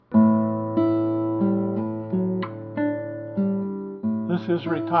is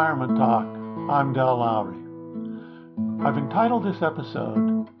Retirement Talk. I'm Del Lowry. I've entitled this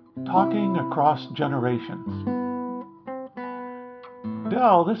episode, Talking Across Generations.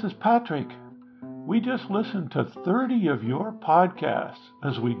 Del, this is Patrick. We just listened to 30 of your podcasts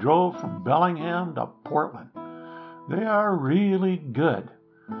as we drove from Bellingham to Portland. They are really good.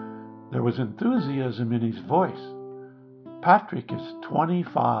 There was enthusiasm in his voice. Patrick is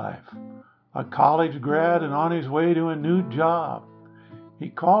 25, a college grad and on his way to a new job. He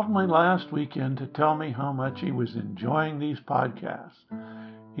called me last weekend to tell me how much he was enjoying these podcasts.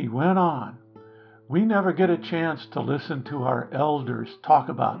 He went on, "We never get a chance to listen to our elders talk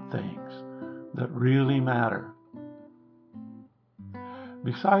about things that really matter."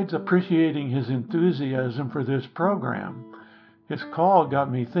 Besides appreciating his enthusiasm for this program, his call got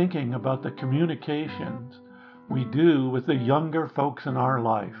me thinking about the communications we do with the younger folks in our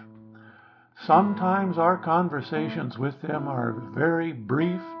life. Sometimes our conversations with them are very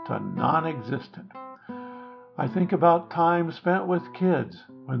brief to non-existent. I think about time spent with kids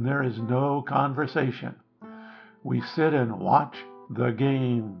when there is no conversation. We sit and watch the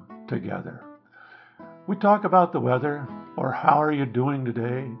game together. We talk about the weather or how are you doing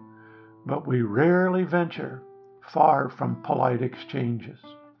today, but we rarely venture far from polite exchanges.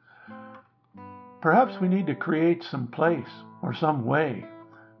 Perhaps we need to create some place or some way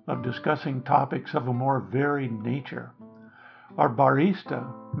of discussing topics of a more varied nature. Our barista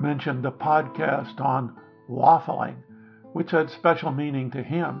mentioned the podcast on waffling, which had special meaning to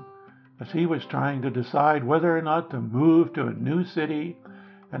him as he was trying to decide whether or not to move to a new city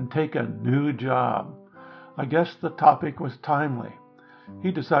and take a new job. I guess the topic was timely.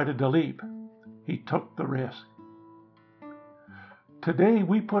 He decided to leap. He took the risk. "Today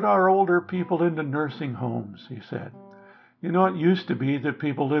we put our older people into nursing homes," he said. "You know, it used to be that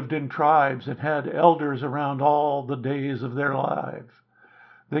people lived in tribes and had elders around all the days of their lives.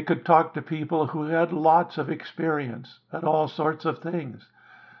 They could talk to people who had lots of experience at all sorts of things.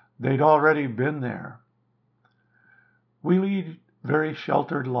 They'd already been there. We lead very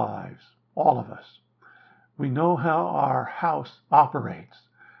sheltered lives, all of us. We know how our house operates.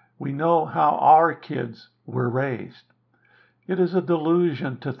 We know how our kids were raised. It is a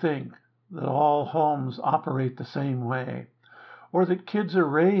delusion to think that all homes operate the same way, or that kids are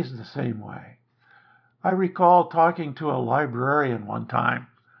raised the same way. I recall talking to a librarian one time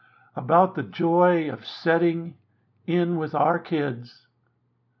about the joy of setting in with our kids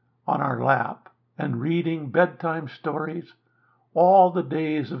on our lap and reading bedtime stories all the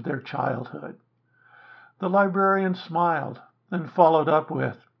days of their childhood. The librarian smiled and followed up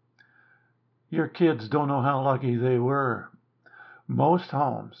with, "Your kids don't know how lucky they were. Most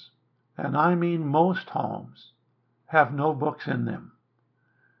homes, and I mean most homes, have no books in them."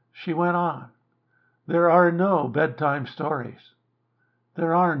 She went on, "There are no bedtime stories.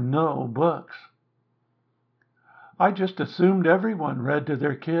 There are no books." I just assumed everyone read to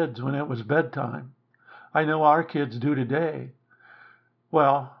their kids when it was bedtime. I know our kids do today.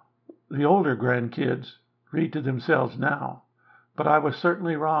 Well, the older grandkids read to themselves now, but I was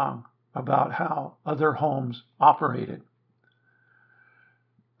certainly wrong about how other homes operated.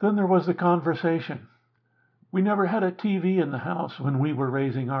 Then there was the conversation. We never had a TV in the house when we were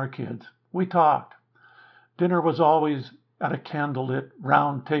raising our kids. We talked. Dinner was always at a candlelit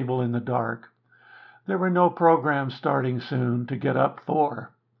round table in the dark. There were no programs starting soon to get up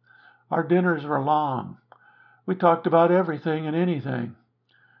for. Our dinners were long. We talked about everything and anything.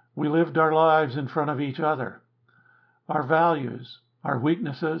 We lived our lives in front of each other. Our values, our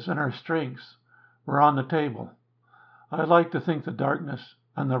weaknesses, and our strengths were on the table. I like to think the darkness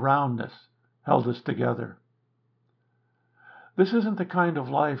and the roundness held us together. This isn't the kind of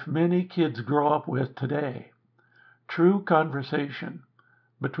life many kids grow up with today. True conversation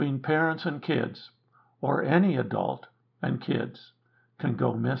between parents and kids, or any adult and kids, can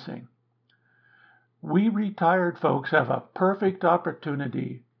go missing. We retired folks have a perfect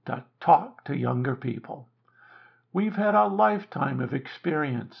opportunity to talk to younger people. We've had a lifetime of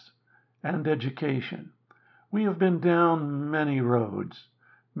experience and education. We have been down many roads,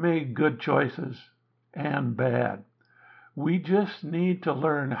 made good choices and bad. We just need to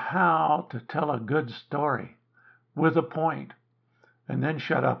learn how to tell a good story with a point, and then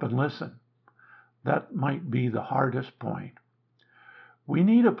shut up and listen. That might be the hardest point. We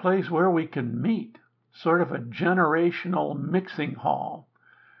need a place where we can meet, sort of a generational mixing hall.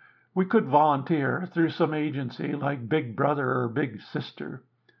 We could volunteer through some agency like Big Brother or Big Sister.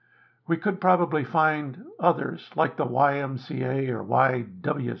 We could probably find others like the YMCA or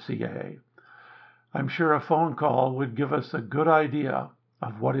YWCA. I'm sure a phone call would give us a good idea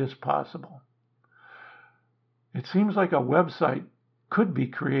of what is possible. It seems like a website could be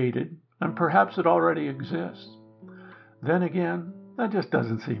created, and perhaps it already exists. Then again, that just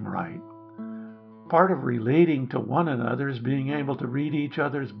doesn't seem right. Part of relating to one another is being able to read each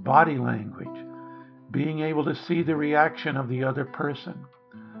other's body language, being able to see the reaction of the other person.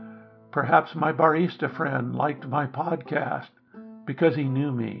 Perhaps my barista friend liked my podcast because he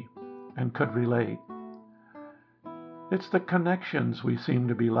knew me and could relate. It's the connections we seem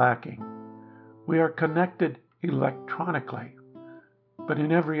to be lacking. We are connected electronically, but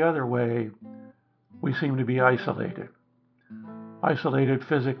in every other way, we seem to be isolated. Isolated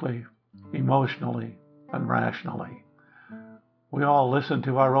physically, emotionally, and rationally. We all listen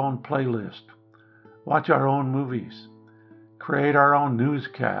to our own playlist, watch our own movies, create our own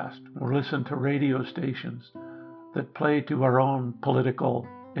newscast, or listen to radio stations that play to our own political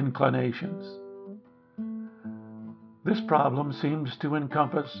inclinations. This problem seems to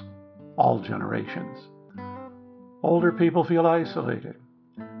encompass all generations. Older people feel isolated.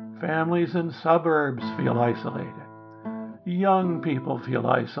 Families in suburbs feel isolated. Young people feel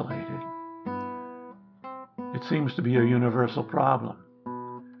isolated. It seems to be a universal problem.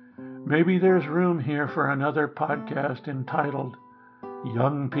 Maybe there's room here for another podcast entitled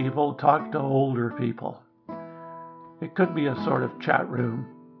Young People Talk to Older People. It could be a sort of chat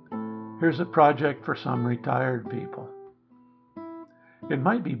room. Here's a project for some retired people. It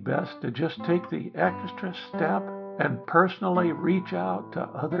might be best to just take the extra step and personally reach out to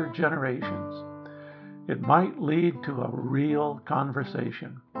other generations. It might lead to a real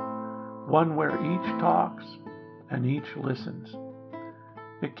conversation, one where each talks and each listens.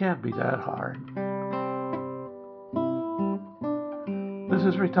 It can't be that hard. This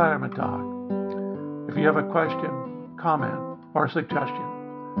is Retirement Talk. If you have a question, comment, or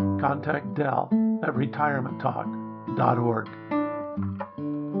suggestion, contact Del at retirementtalk.org.